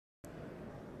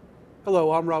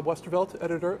Hello, I'm Rob Westervelt,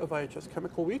 editor of IHS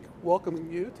Chemical Week,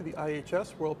 welcoming you to the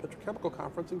IHS World Petrochemical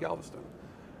Conference in Galveston.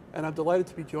 And I'm delighted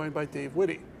to be joined by Dave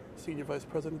Witte, Senior Vice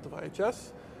President of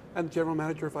IHS and General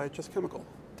Manager of IHS Chemical.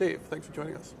 Dave, thanks for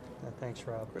joining us. Thanks,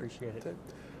 Rob. Appreciate it.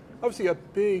 Obviously,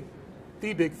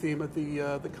 the big theme of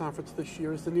the conference this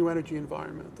year is the new energy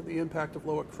environment and the impact of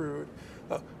lower crude.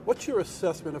 What's your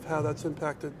assessment of how that's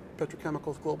impacted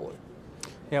petrochemicals globally?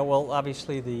 Yeah, well,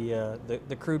 obviously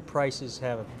the crude prices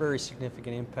have a very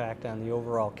significant impact on the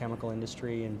overall chemical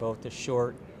industry in both the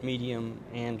short, medium,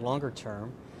 and longer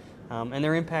term. And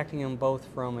they're impacting them both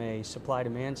from a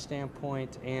supply-demand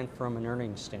standpoint and from an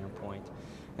earnings standpoint.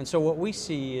 And so what we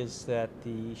see is that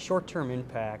the short-term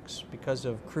impacts, because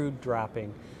of crude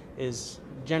dropping, is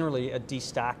generally a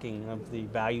destocking of the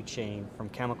value chain from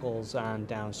chemicals on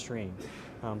downstream.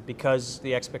 Because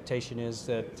the expectation is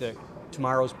that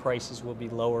tomorrow's prices will be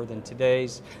lower than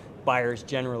today's, buyers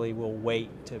generally will wait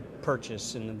to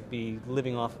purchase and be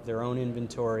living off of their own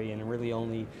inventory and really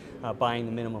only buying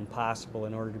the minimum possible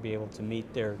in order to be able to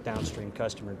meet their downstream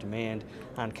customer demand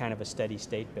on kind of a steady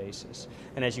state basis.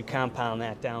 And as you compound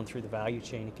that down through the value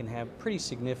chain, it can have pretty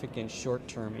significant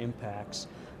short-term impacts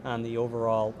on the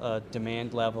overall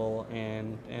demand level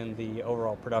and the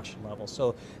overall production level.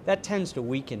 So that tends to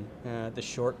weaken the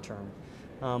short term.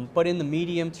 But in the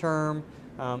medium term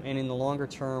and in the longer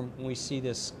term, we see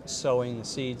this sowing the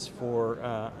seeds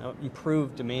for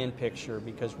improved demand picture,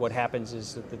 because what happens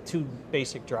is that the two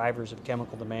basic drivers of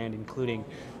chemical demand, including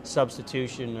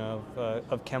substitution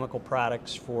of chemical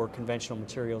products for conventional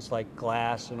materials like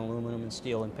glass and aluminum and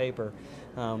steel and paper,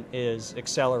 is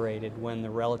accelerated when the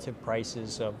relative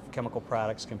prices of chemical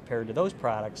products compared to those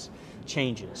products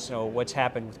changes. So what's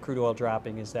happened with crude oil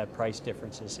dropping is that price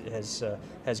difference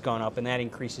has gone up, and that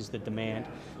increases the demand.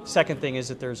 Second thing is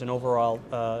that there's an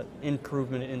overall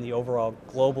improvement in the overall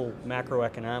global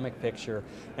macroeconomic picture,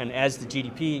 and as the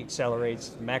GDP accelerates,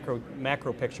 the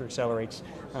macro picture accelerates,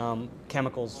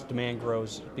 chemicals demand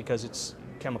grows because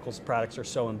chemicals products are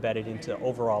so embedded into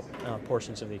overall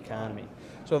portions of the economy.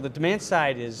 So the demand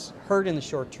side is hurt in the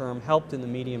short term, helped in the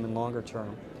medium and longer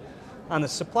term. On the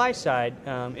supply side,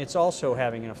 it's also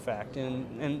having an effect,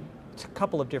 and a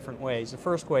couple of different ways. The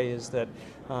first way is that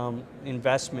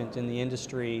investment in the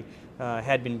industry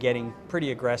had been getting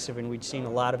pretty aggressive, and we'd seen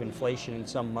a lot of inflation in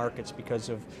some markets because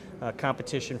of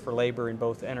competition for labor in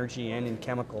both energy and in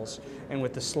chemicals. And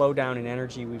with the slowdown in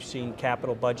energy, we've seen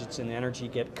capital budgets in energy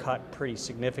get cut pretty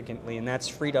significantly, and that's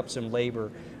freed up some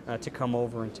labor to come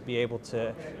over and to be able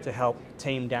to help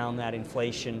tame down that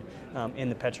inflation in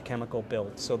the petrochemical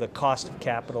build. So the cost of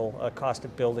capital, cost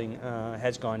of building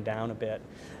has gone down a bit.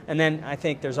 And then I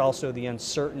think there's also the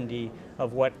uncertainty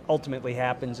of what ultimately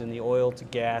happens in the oil to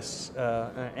gas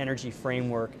energy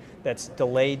framework that's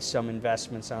delayed some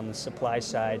investments on the supply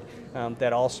side,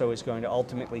 that also is going to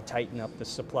ultimately tighten up the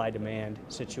supply-demand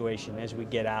situation as we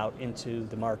get out into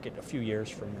the market a few years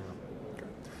from now.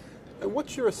 And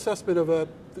what's your assessment of the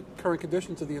current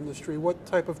conditions of the industry? What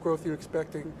type of growth are you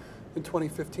expecting in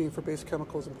 2015 for base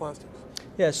chemicals and plastics?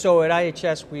 Yeah, so at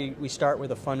IHS we start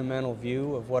with a fundamental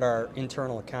view of what our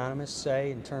internal economists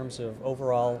say in terms of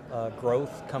overall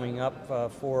growth coming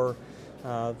up for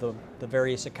the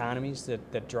various economies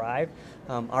that drive.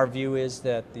 Our view is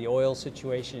that the oil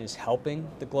situation is helping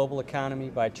the global economy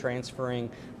by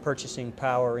transferring purchasing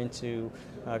power into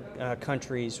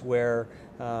countries where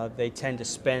they tend to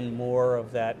spend more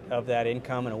of that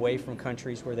income, and away from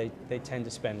countries where they tend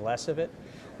to spend less of it.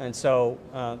 And so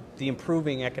the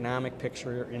improving economic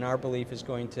picture, in our belief, is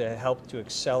going to help to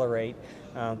accelerate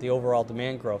the overall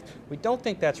demand growth. We don't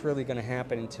think that's really going to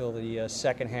happen until the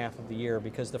second half of the year,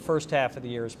 because the first half of the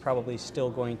year is probably still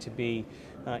going to be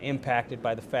impacted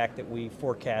by the fact that we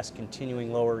forecast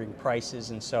continuing lowering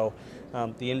prices, and so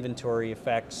the inventory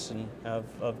effects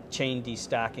of chain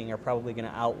destocking are probably going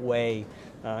to outweigh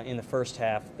in the first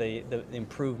half the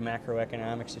improved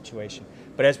macroeconomic situation.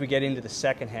 But as we get into the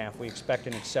second half, we expect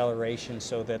an acceleration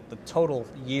so that the total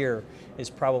year is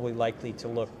probably likely to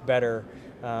look better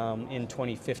in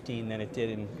 2015 than it did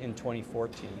in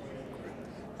 2014.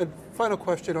 And final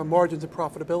question on margins and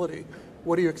profitability.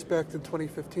 What do you expect in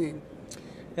 2015?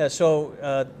 Yeah,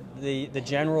 so the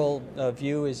general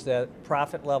view is that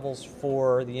profit levels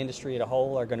for the industry as a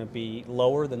whole are going to be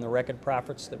lower than the record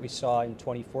profits that we saw in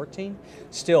 2014.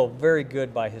 Still very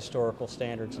good by historical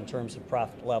standards in terms of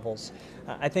profit levels.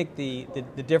 I think the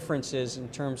difference is in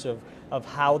terms of of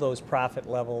how those profit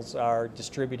levels are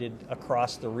distributed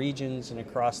across the regions and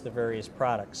across the various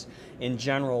products. In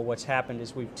general, what's happened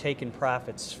is we've taken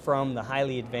profits from the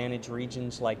highly advantaged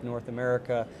regions like North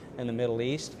America and the Middle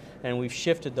East, and we've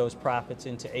shifted those profits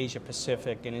into Asia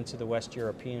Pacific and into the West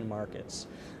European markets.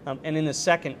 And in the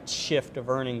second shift of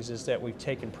earnings is that we've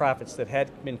taken profits that had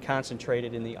been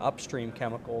concentrated in the upstream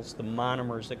chemicals, the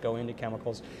monomers that go into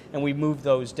chemicals, and we moved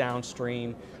those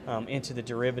downstream into the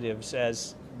derivatives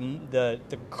as the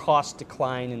cost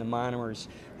decline in the monomers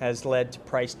has led to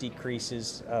price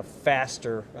decreases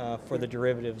faster for the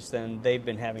derivatives than they've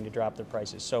been having to drop their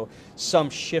prices. So some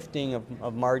shifting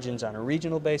of margins on a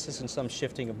regional basis and some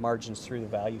shifting of margins through the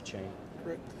value chain.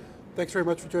 Great. Thanks very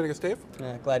much for joining us, Dave.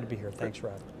 Glad to be here. Thanks,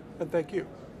 Rod. And thank you.